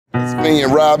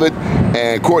Pennsylvania Robert,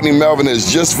 and Courtney Melvin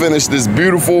has just finished this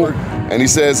beautiful, and he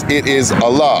says it is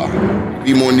Allah.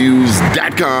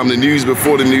 BMoreNews.com, the news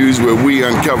before the news, where we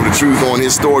uncover the truth on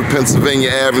historic Pennsylvania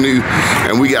Avenue.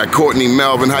 And we got Courtney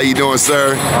Melvin. How you doing,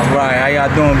 sir? All right, how y'all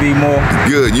doing, B-More?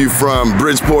 Good. You from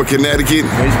Bridgeport, Connecticut?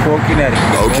 Bridgeport,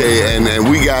 Connecticut. Okay, and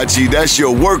we got you. That's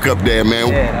your work up there, man.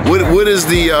 Yeah, what is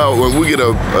the when we get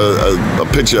a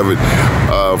picture of it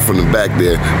from the back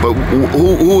there? But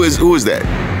who is that?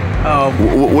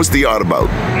 What's the art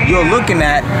about? You're looking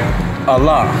at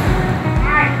Allah.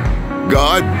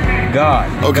 God? God.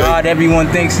 Okay. God everyone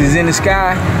thinks is in the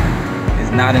sky is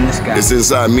not in the sky. It's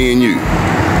inside me and you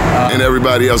and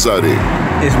everybody else out there.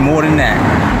 It's more than that.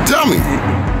 Tell me.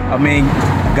 I mean,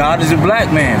 God is a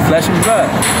black man, flesh and blood,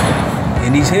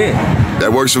 and he's here.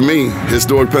 That works for me.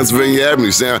 Historic Pennsylvania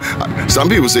Avenue. Some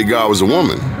people say God was a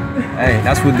woman. Hey,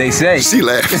 that's what they say. She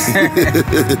laughs.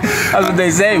 That's what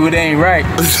they say, but it ain't right.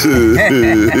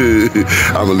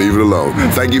 I'm gonna leave it alone.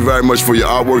 Thank you very much for your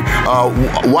artwork.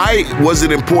 Why was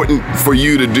it important for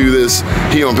you to do this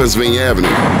here on Pennsylvania Avenue?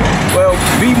 Well,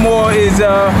 B-More is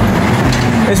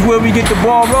where we get the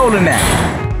ball rolling at.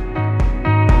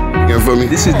 You for me?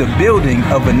 This is the building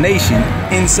of a nation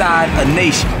inside a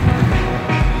nation.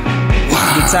 This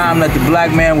is the time that the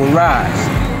black man will rise.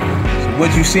 So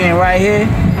what you seeing right here,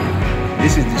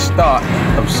 this is the start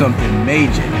of something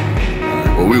major.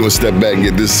 Well, we gonna step back and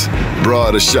get this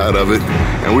broader shot of it.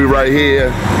 And we right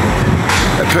here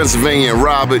at Pennsylvania and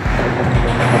Robert.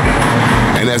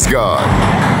 And that's God,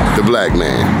 the black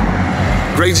man.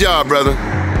 Great job, brother.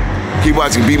 Keep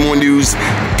watching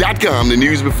BMoreNews.com, the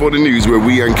news before the news, where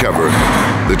we uncover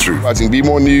the truth. Watching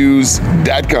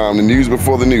BMoreNews.com, the news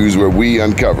before the news, where we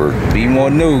uncover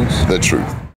B-More News. the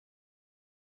truth.